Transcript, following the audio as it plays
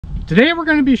Today we're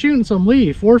going to be shooting some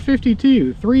Lee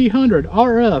 452 300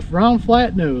 RF round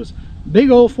flat nose big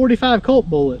old 45 Colt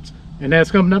bullets, and that's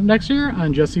coming up next year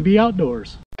on Jesse B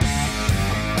Outdoors.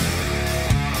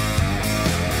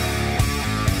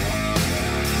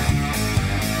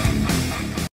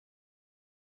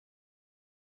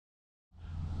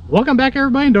 Welcome back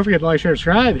everybody, and don't forget to like, share,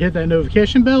 subscribe, hit that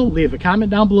notification bell, leave a comment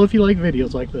down below if you like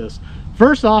videos like this.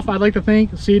 First off, I'd like to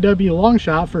thank CW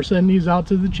Longshot for sending these out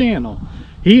to the channel.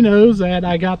 He knows that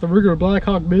I got the Ruger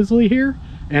Blackhawk Bisley here,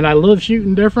 and I love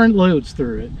shooting different loads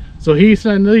through it. So he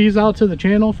sent these out to the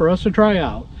channel for us to try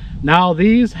out. Now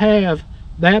these have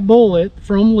that bullet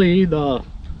from Lee, the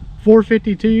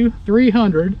 452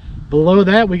 300. Below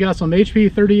that we got some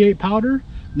HP38 powder.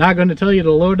 Not going to tell you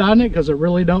to load on it because it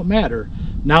really don't matter.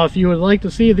 Now if you would like to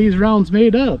see these rounds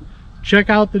made up, check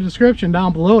out the description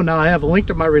down below. Now I have a link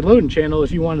to my reloading channel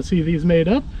if you want to see these made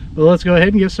up. But let's go ahead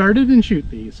and get started and shoot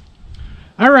these.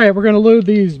 Alright, we're going to load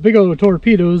these big old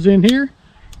torpedoes in here.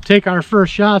 Take our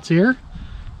first shots here.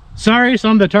 Sorry,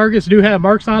 some of the targets do have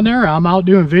marks on there. I'm out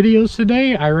doing videos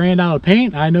today. I ran out of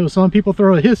paint. I know some people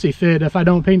throw a hissy fit if I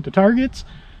don't paint the targets.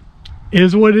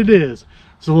 Is what it is.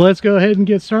 So let's go ahead and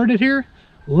get started here.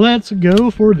 Let's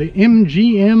go for the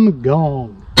MGM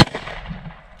gong.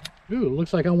 Ooh,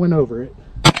 looks like I went over it.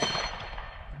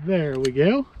 There we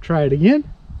go. Try it again.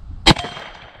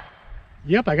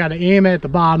 Yep, I got to aim at the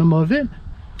bottom of it.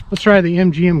 Let's try the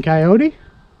MGM coyote.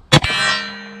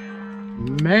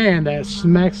 Man, that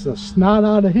smacks the snot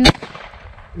out of him.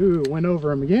 Ooh, went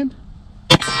over him again.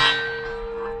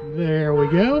 There we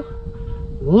go.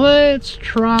 Let's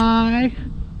try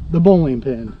the bowling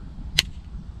pin.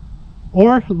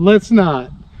 Or let's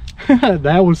not.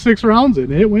 That was 6 rounds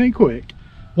and it went quick.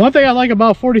 One thing I like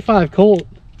about 45 Colt,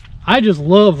 I just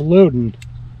love loading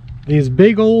these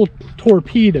big old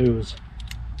torpedoes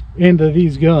into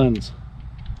these guns.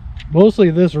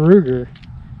 Mostly this Ruger.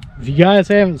 If you guys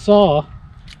haven't saw,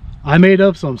 I made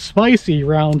up some spicy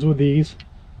rounds with these,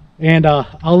 and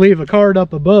I'll leave a card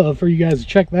up above for you guys to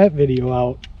check that video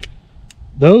out.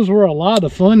 Those were a lot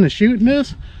of fun to shoot in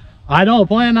this. I don't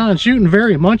plan on shooting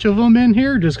very much of them in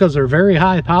here just because they're very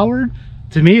high powered.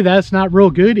 To me, that's not real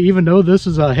good, even though this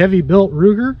is a heavy built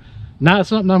Ruger. Not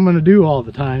something I'm going to do all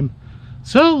the time.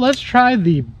 So let's try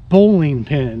the bowling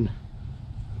pin.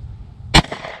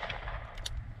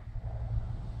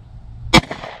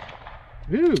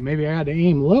 Ooh, maybe I had to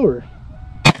aim lower.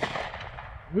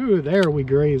 Ooh, there we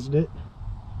grazed it.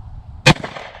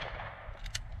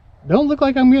 Don't look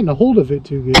like I'm getting a hold of it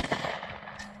too good.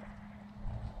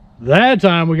 That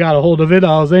time we got a hold of it,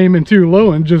 I was aiming too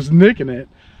low and just nicking it.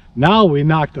 Now we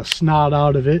knocked the snot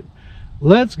out of it.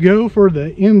 Let's go for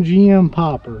the MGM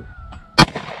popper.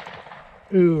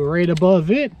 Ooh, right above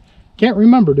it. Can't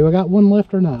remember, do I got one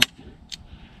left or not?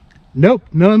 Nope,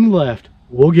 none left.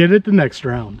 We'll get it the next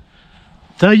round.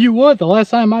 Tell you what, the last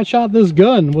time I shot this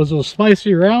gun was those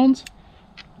spicy rounds.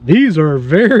 These are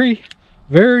very,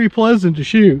 very pleasant to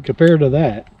shoot compared to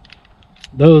that.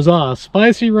 Those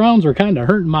spicy rounds are kind of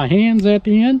hurting my hands at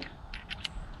the end.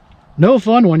 No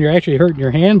fun when you're actually hurting your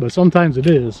hand, but sometimes it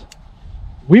is.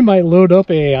 We might load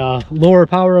up a lower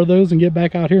power of those and get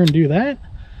back out here and do that.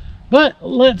 But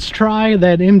let's try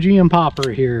that MGM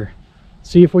popper here.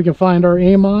 See if we can find our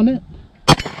aim on it.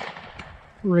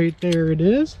 Right there it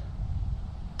is.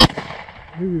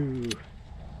 Ooh.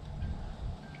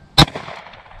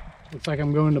 Looks like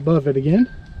I'm going above it again.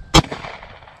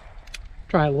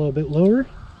 Try a little bit lower.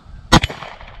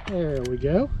 There we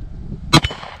go.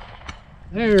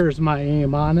 There's my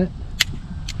aim on it.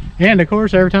 And of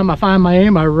course, every time I find my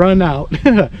aim, I run out.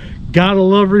 Gotta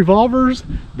love revolvers.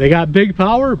 They got big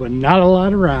power, but not a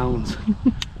lot of rounds.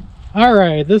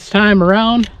 Alright, this time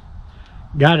around,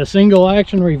 got a single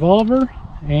action revolver,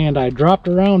 and I dropped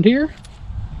around here.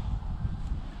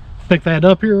 Pick that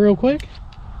up here real quick.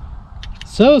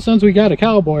 So since we got a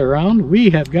cowboy round, we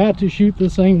have got to shoot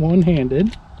this thing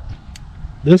one-handed.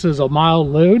 This is a mild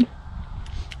load.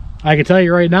 I can tell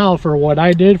you right now, for what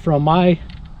I did from my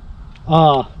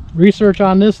research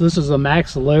on this, this is a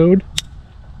max load.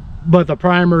 But the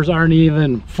primers aren't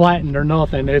even flattened or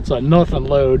nothing. It's a nothing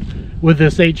load with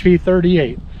this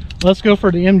HP38. Let's go for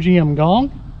the MGM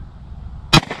gong.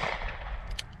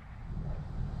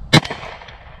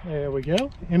 There we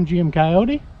go. MGM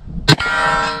coyote.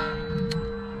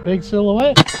 Big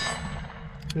silhouette.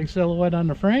 Big silhouette on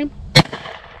the frame.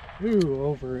 Ooh,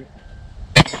 over it.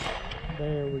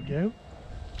 There we go.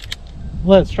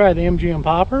 Let's try the MGM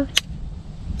popper.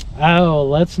 Oh,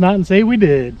 let's not say we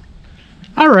did.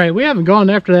 Alright, we haven't gone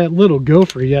after that little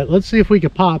gopher yet. Let's see if we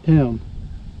can pop him.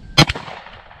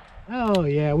 Oh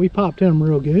yeah, we popped him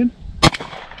real good.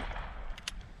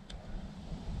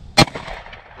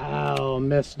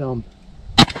 missed them.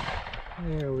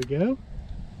 There we go.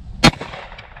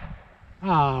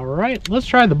 All right, let's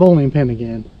try the bowling pin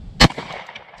again.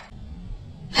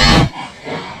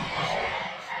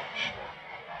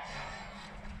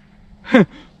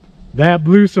 That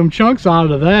blew some chunks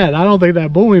out of that. I don't think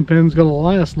that bowling pin's gonna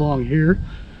last long here.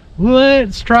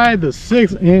 Let's try the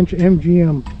 6-inch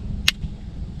MGM.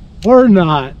 Or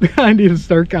not. I need to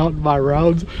start counting my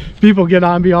rounds. People get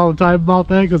on me all the time about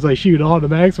that because I shoot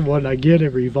automatics, and when I get a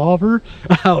revolver,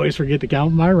 I always forget to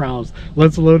count my rounds.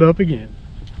 Let's load up again.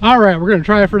 Alright, we're going to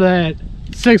try for that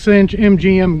 6-inch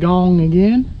MGM gong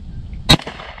again.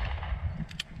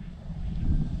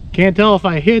 Can't tell if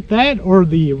I hit that or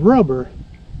the rubber.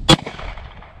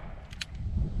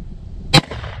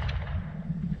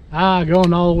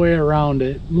 Going all the way around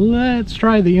it. Let's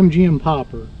try the MGM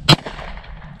popper.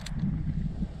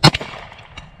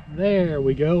 There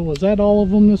we go. Was that all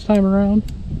of them this time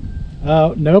around?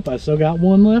 Nope, I still got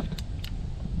one left.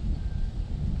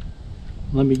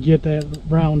 Let me get that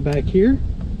round back here.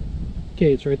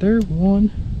 Okay, it's right there.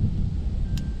 1,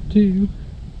 2,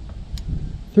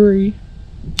 3.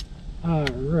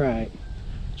 Alright.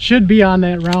 Should be on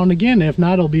that round again. If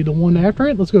not, it'll be the one after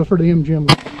it. Let's go for the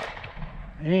MGM.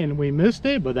 And we missed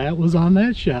it, but that was on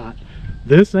that shot.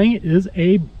 This thing is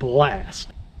a blast.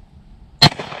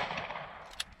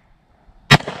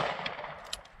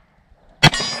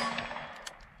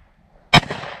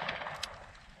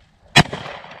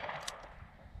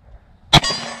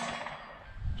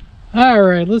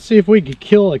 Alright, let's see if we can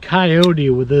kill a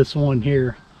coyote with this one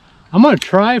here. I'm going to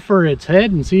try for its head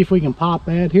and see if we can pop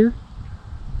that here.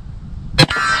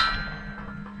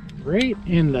 Right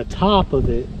in the top of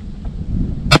it.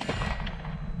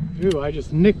 Ooh, I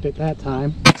just nicked it that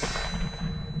time.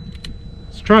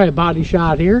 Let's try a body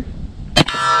shot here.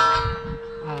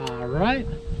 Alright.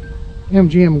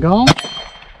 MGM gong.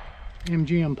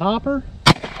 MGM popper.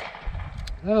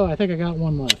 Oh, I think I got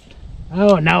one left.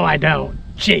 Oh, no, I don't.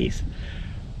 Jeez.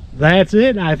 That's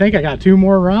it. I think I got 2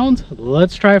 more rounds.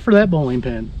 Let's try for that bowling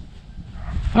pin.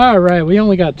 Alright, we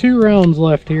only got 2 rounds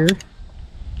left here.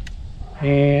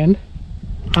 And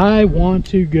I want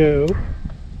to go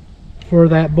for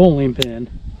that bowling pin.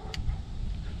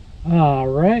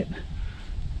 Alright.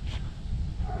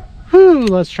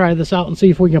 Let's try this out and see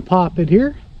if we can pop it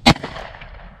here.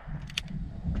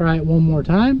 Try it one more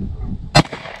time.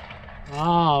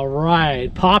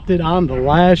 Alright, popped it on the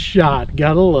last shot.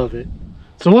 Gotta love it.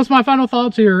 So what's my final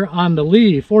thoughts here on the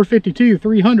Lee 452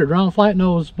 300 round flat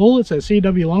nose bullets that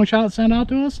CW Longshot sent out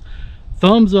to us?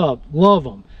 Thumbs up. Love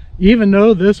them. Even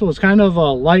though this was kind of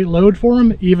a light load for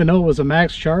them, even though it was a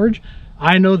max charge,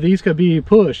 I know these could be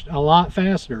pushed a lot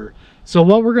faster. So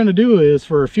what we're going to do is,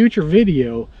 for a future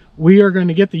video, we are going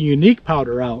to get the unique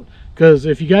powder out. Because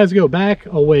if you guys go back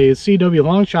a ways, CW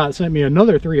Longshot sent me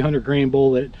another 300 grain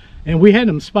bullet, and we had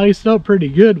them spiced up pretty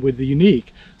good with the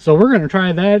unique. So we're going to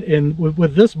try that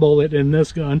with this bullet and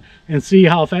this gun and see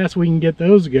how fast we can get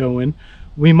those going.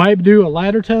 We might do a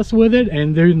ladder test with it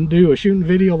and then do a shooting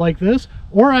video like this,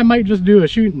 or I might just do a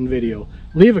shooting video.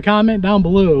 Leave a comment down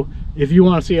below if you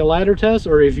want to see a ladder test,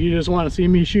 or if you just want to see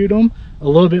me shoot them a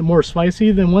little bit more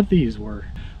spicy than what these were.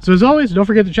 So as always, don't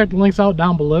forget to check the links out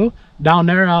down below. Down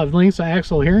there I have links to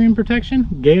Axle Hearing Protection,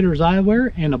 Gators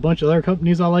Eyewear, and a bunch of other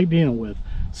companies I like dealing with.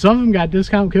 Some of them got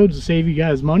discount codes to save you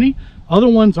guys money. Other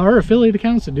ones are affiliate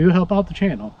accounts that do help out the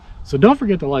channel. So don't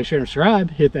forget to like, share, and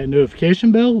subscribe. Hit that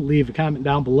notification bell. Leave a comment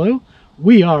down below.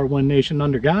 We are One Nation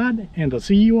Under God, and I'll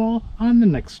see you all on the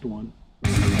next one.